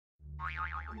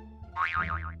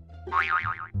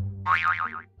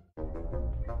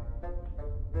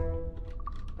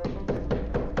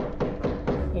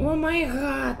О май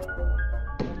гад!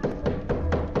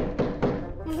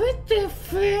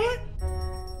 ВТФ?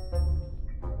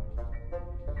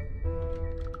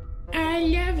 I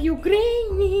love you,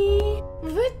 Granny!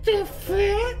 ВТФ?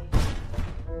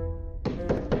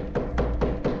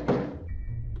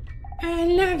 I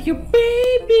love you,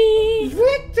 baby!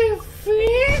 ВТФ?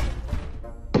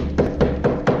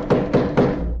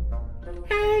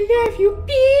 I love you,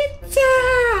 pizza!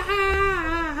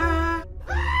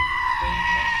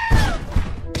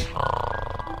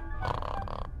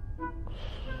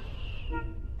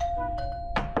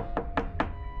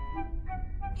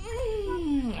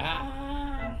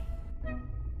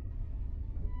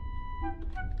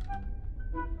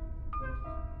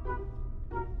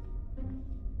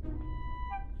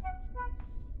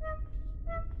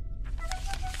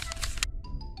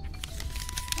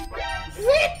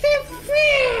 ВТФ?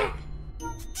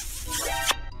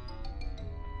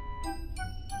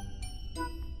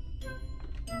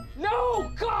 No!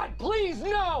 God, please,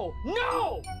 no!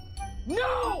 No!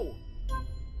 No!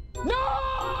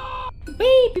 No!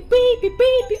 Baby, baby,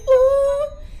 baby, ooh!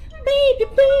 Baby,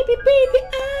 baby, baby,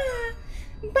 ah!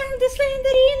 Banda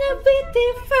Slenderina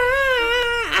ВТФ!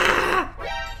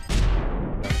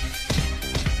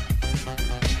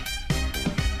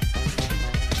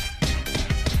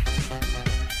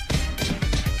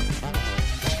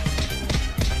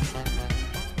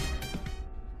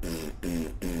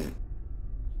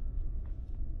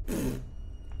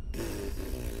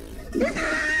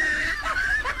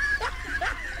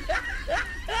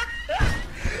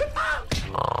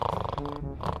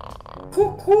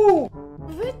 Ку-ку!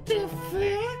 ВТФ?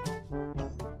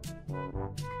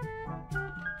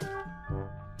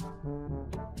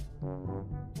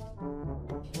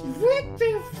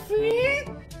 ВТФ?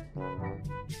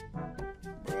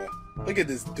 Look at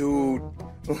this dude.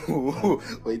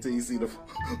 Wait till you see the.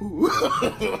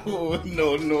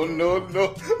 No, no, no,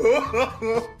 no.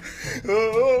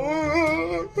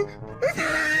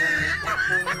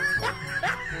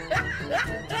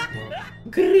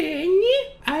 Granny,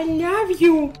 I love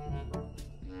you.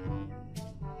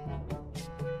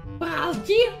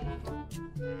 Baldi,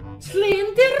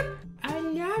 Slender, I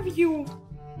love you.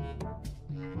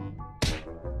 Do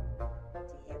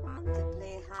you want to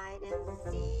play hide and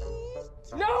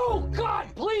seek? No! God,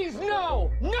 please,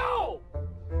 no! No!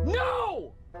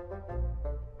 No!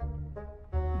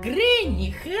 Granny,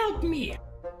 help me.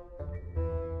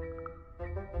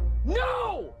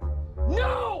 No!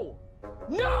 No!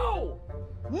 No!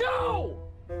 No!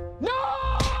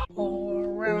 No! All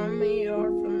around me are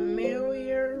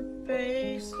familiar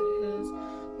faces,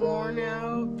 worn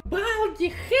out. Baldi,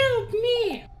 help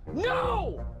me.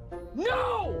 No!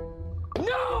 No!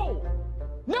 No!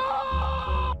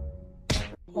 No!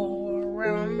 All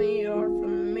around me are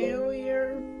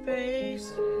familiar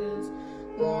faces,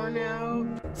 worn out.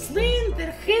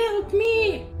 Slender, help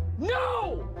me.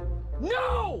 No!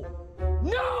 No!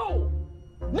 No!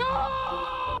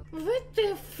 No!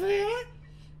 ВТФ?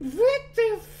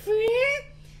 ВТФ?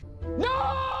 No!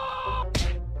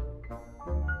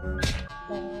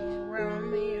 All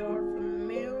around me are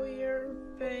familiar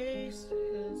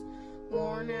faces,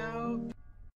 worn out.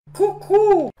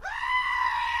 Ку-ку!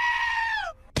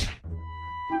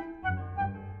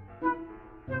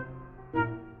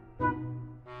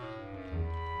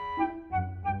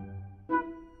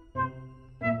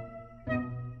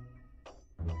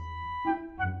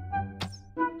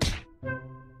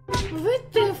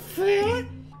 ВТФ?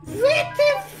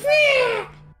 ВТФ?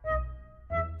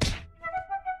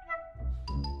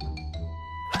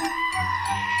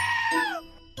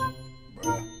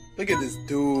 Look at this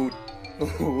dude.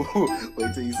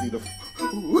 Wait till you see the.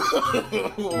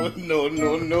 No,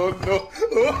 no, no, no.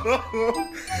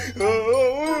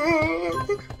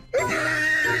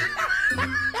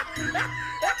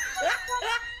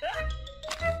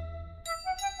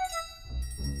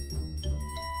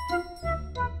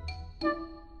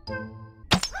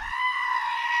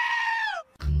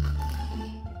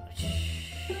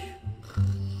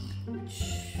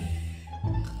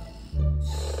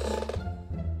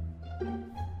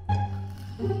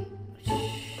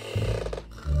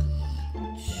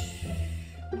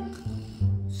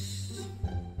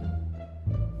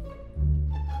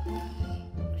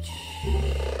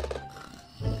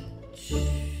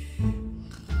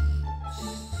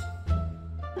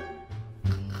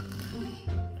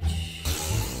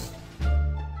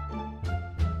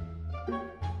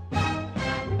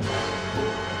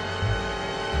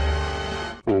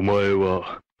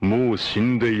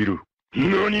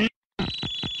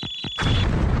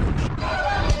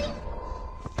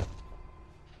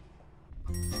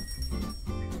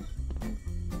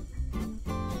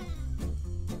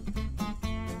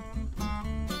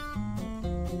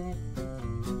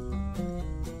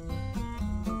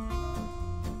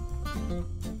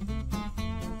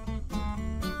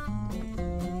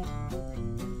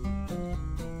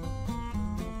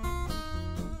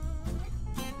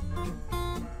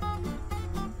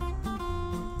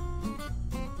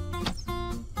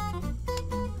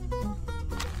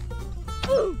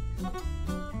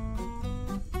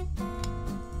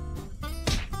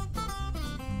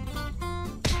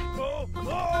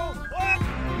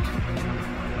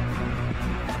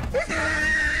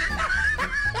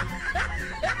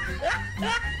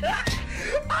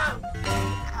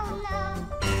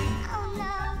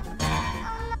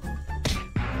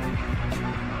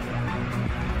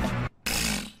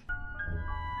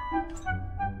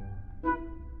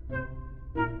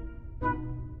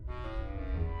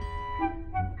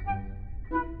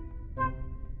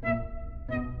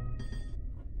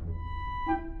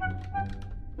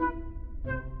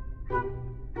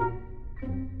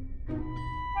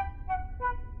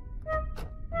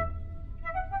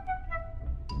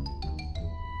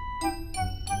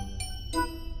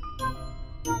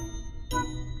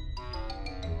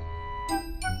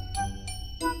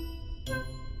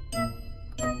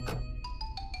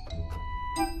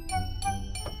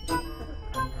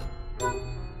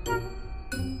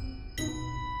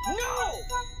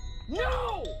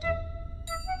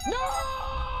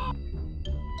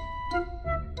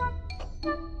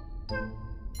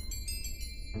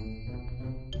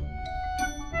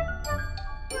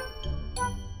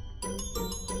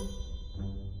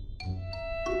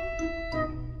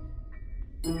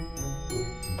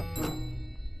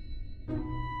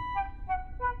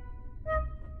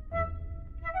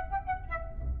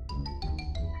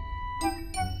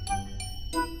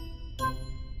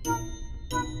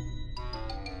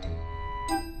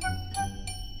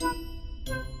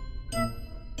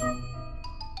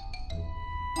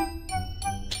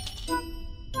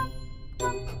 No!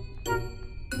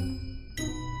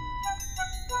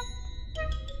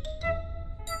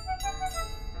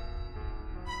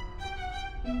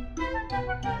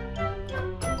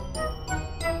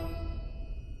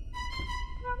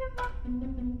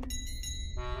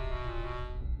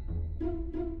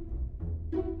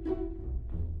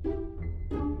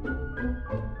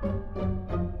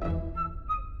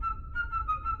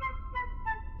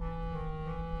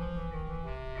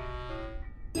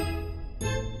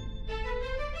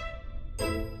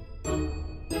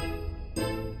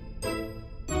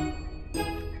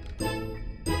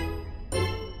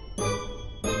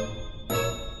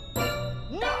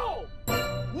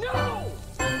 No!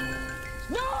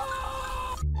 No!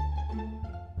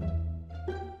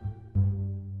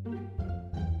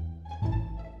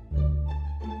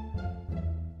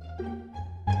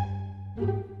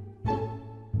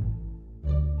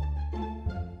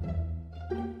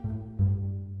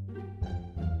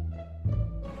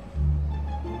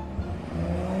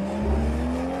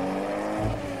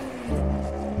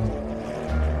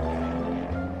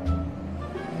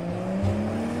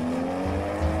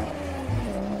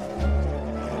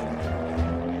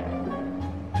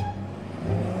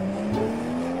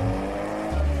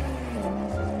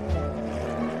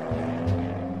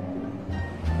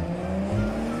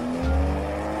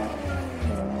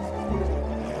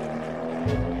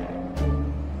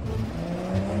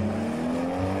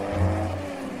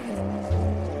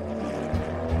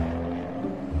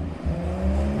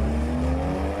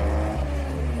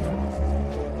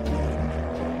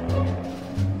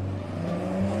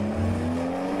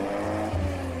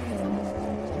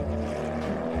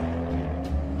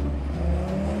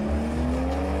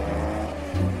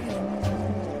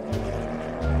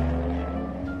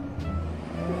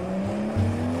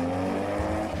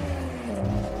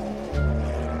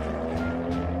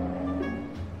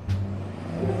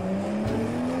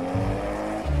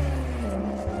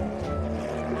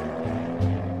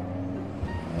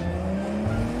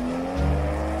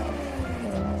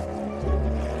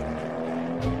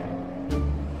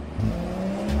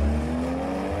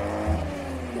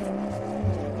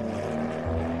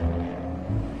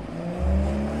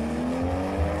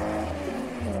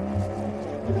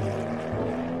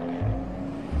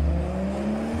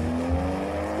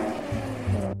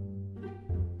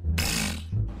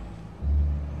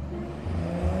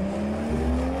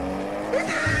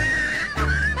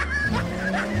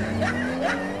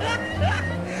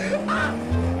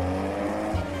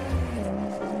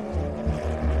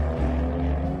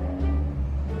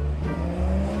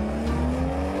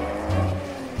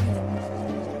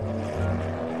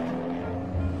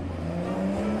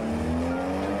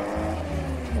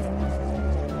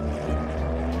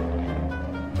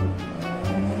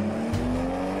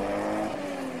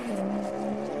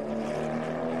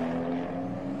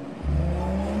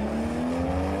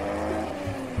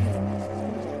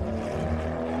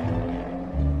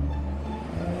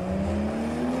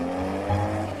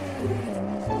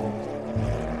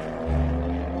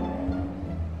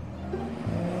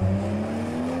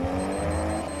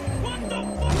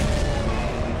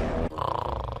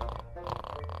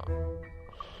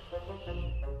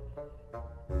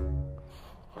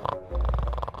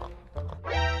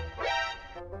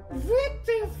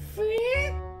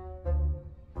 WTF?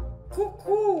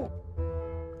 Coucou.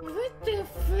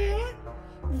 WTF?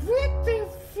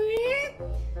 WTF?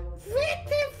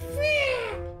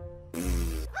 WTF?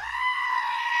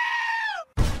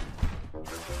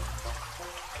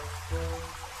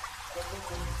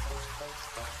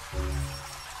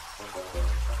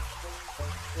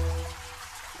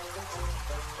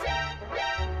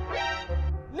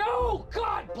 No!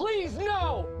 God, please,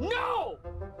 no! No!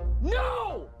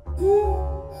 No!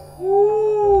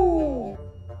 Coucou.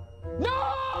 No!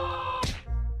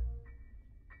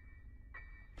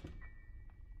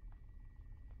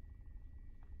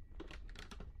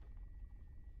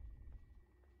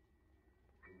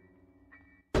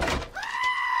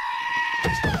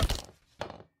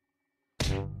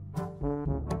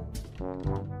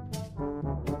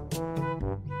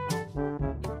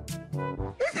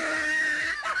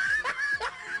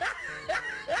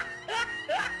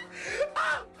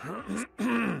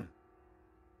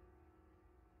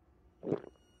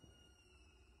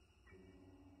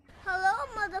 Hello,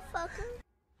 motherfucker.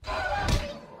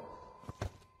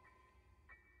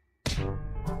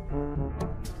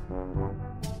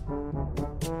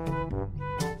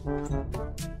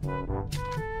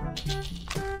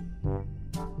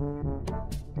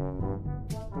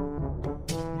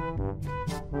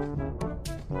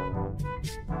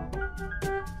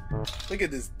 Look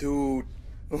at this dude.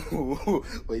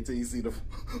 Wait till you see the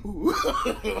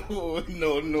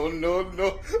No, no, no,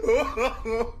 no.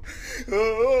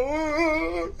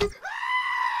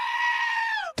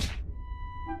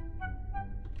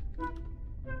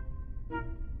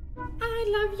 I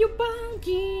love you,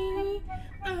 Baldi.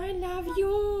 I love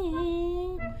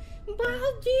you.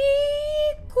 Baldi,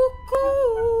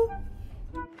 cuckoo.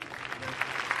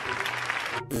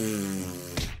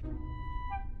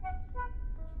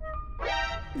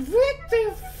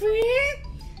 WTF?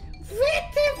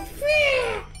 WTF?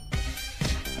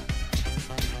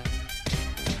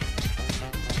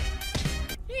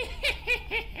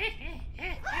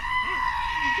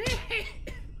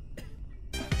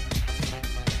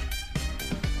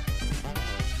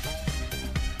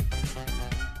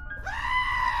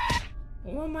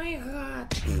 Oh my god.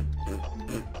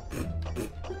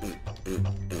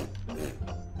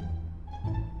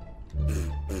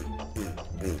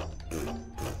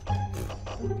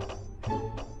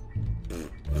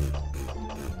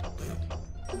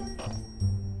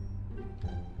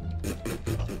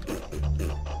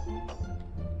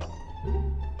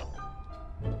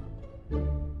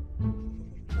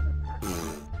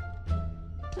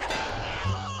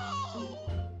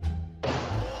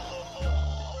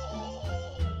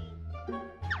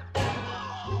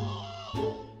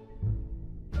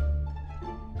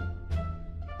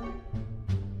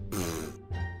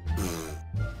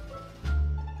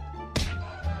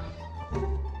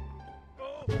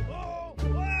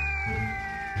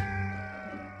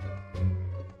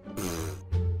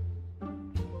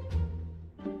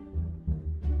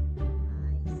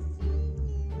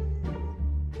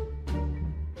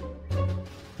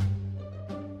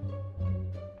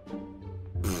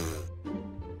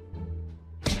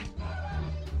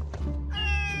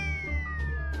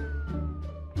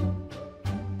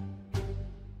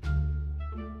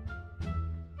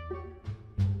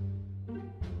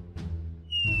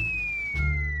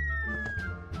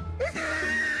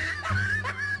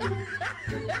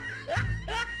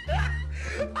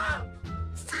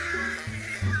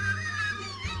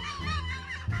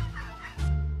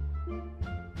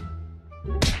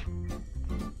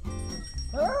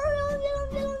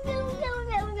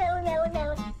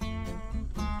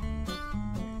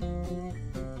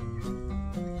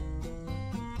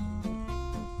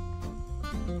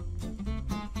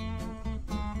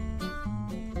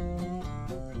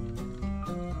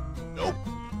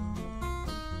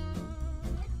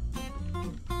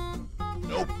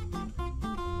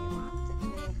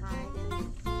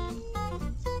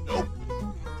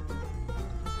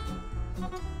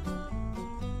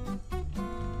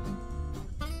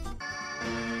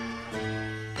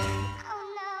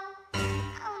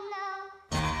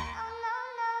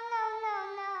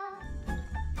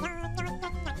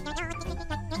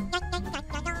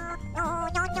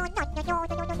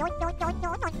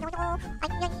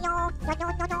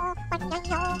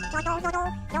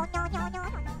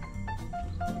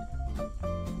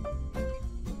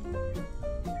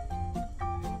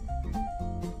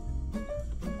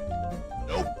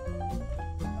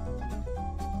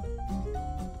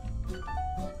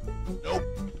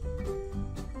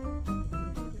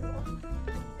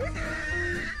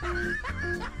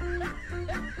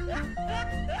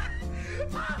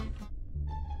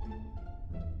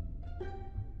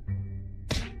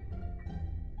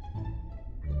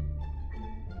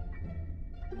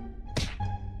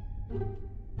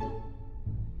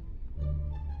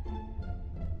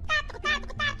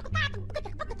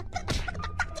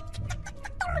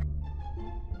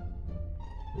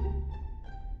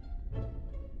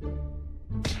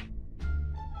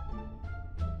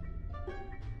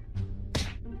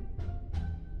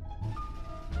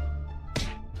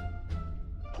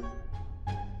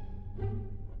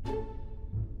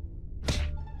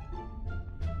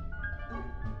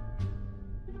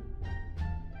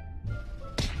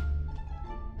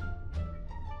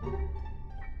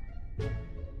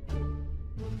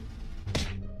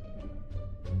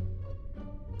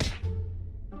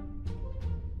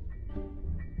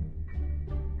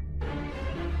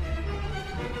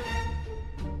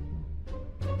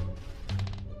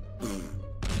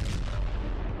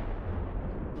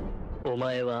お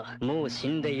前はもう死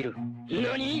んでいる。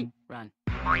何？ Run.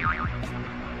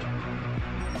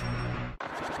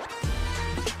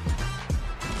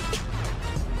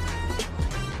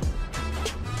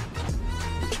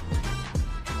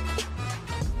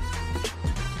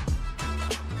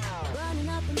 Running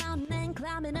up a mountain and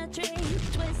climbing a tree,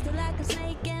 twisted like a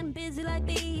snake and busy like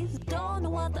bees. Don't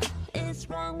know what the is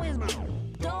wrong with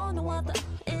me. Don't know what the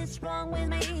is wrong with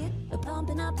me.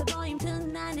 Pumping up the volume to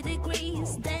 90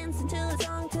 degrees, dancing to a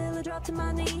song till I drop to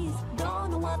my knees. Don't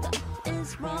know what the is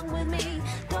is wrong with me.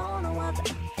 Don't know what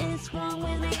is wrong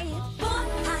with me. Boy,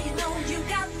 how you know you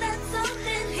got that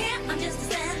something here? I'm just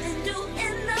standing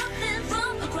doing nothing.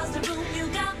 From across the room, you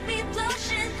got me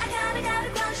blushing. I got a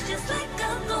crush just like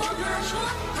a gold rush.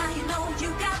 Boy, how you know you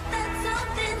got that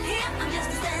something here? I'm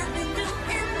just standing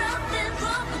doing nothing.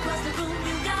 From across the room,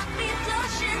 you got me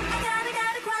blushing. I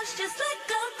got a crush just like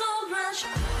a gold rush.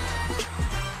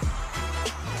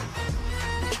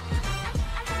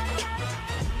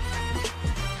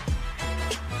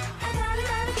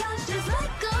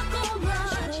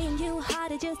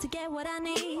 Just to get what I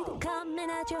need, coming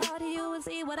at your heart, you will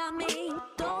see what I mean.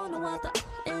 Don't know what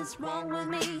is wrong with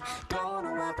me. Don't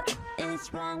know what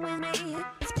is wrong with me.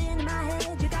 It's been in my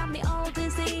head, you got me all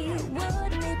dizzy.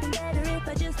 Wouldn't it be better if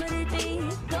I just let it be?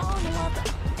 Don't know what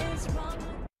is wrong with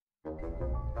me.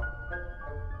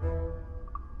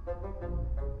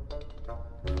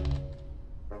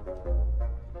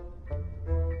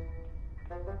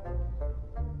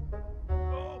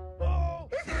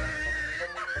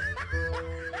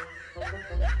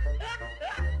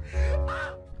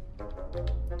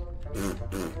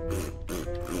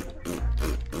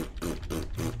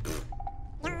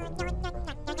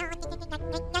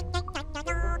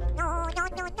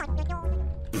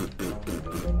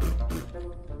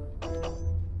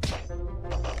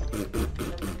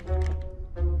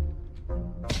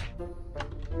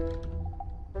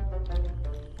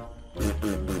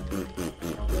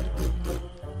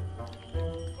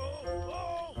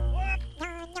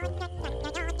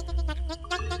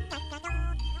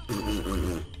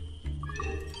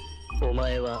 お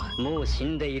前はもう死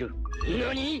んでいる。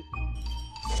何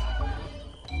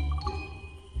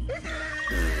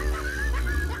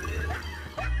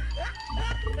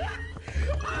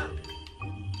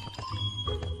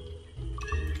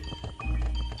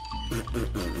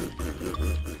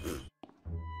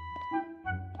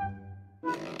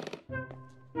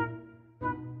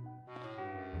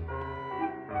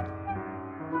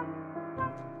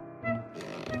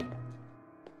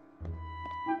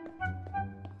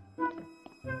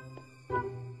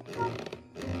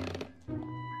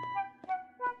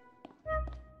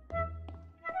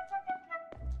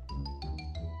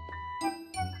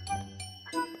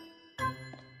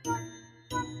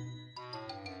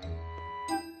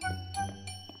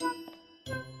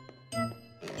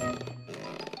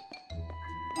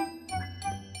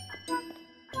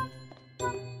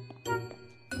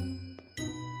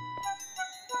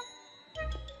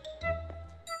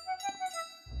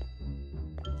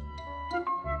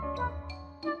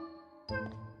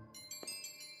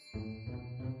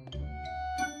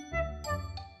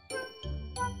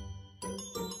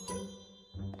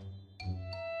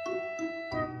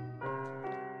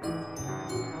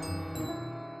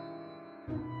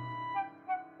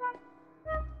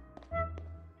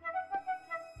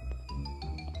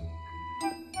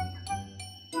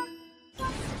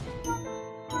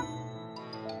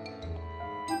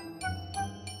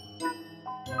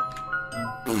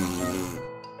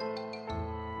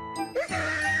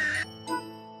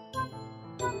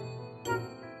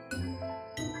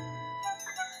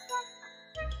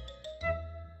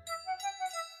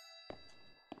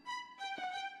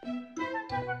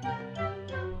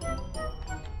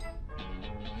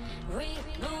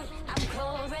？Reboot, I'm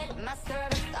cold red, my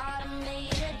service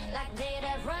automated, like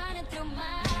data running through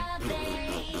my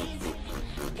veins.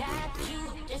 Got you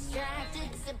distracted,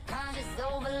 subconscious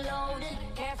overloaded.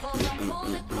 Careful, don't pull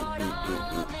the cord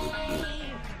on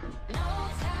me. No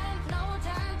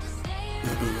time to stay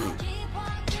around. Keep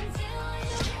walking till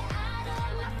you get out of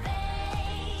my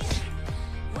face.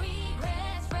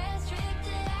 Regrets,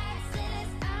 restricted access.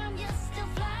 I'm just a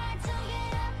flight to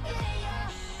get up, yeah.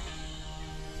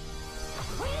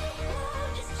 We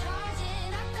love just charging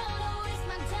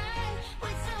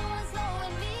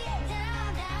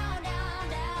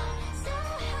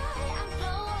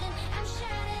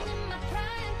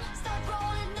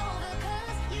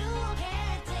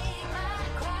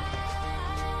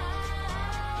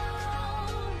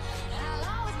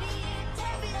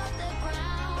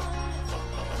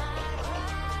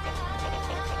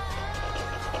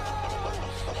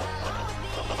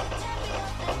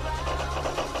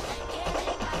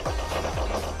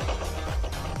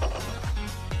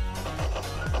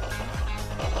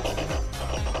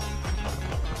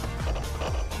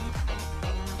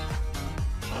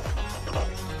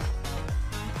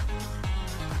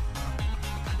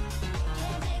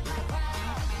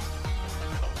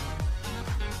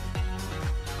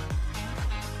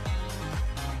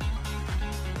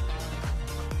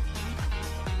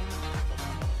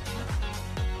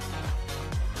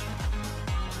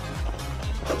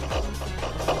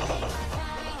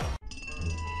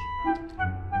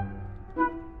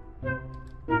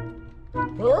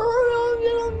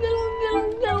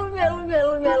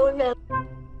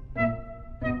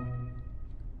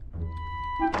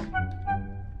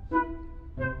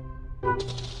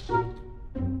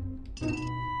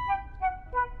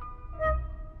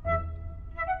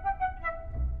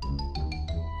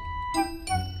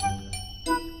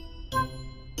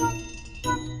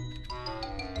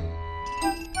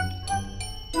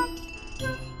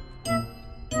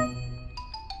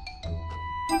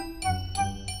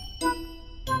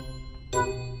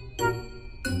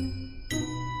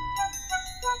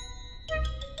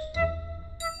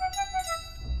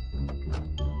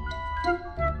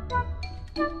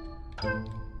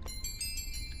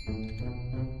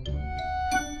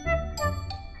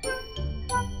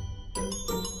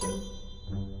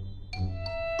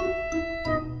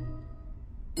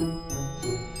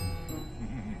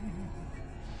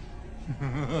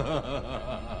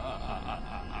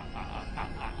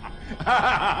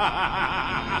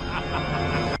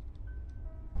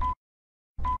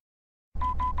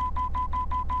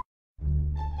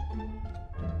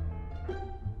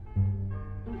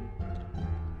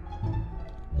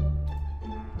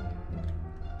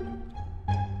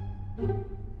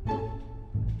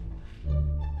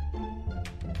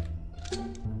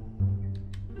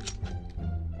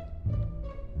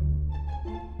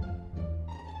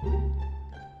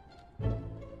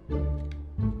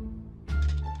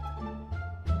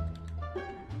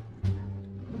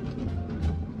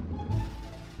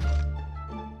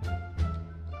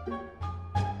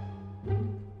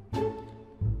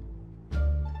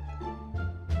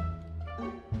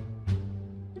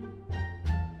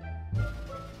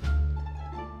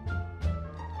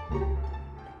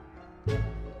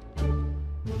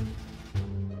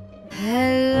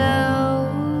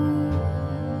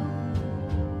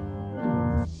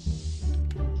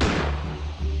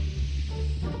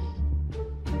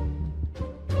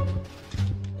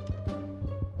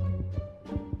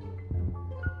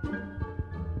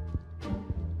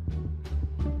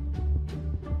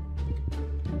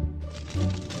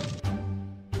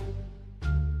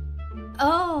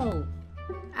Oh,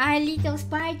 a little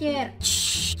spider.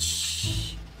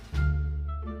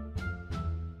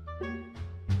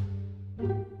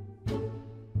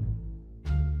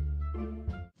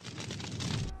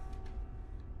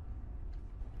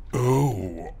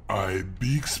 Oh, I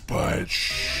big spider.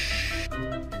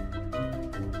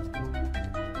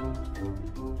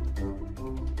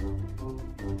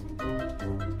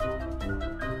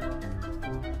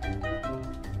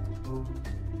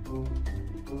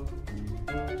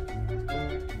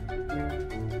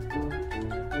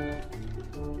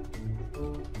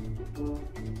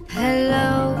 Hello.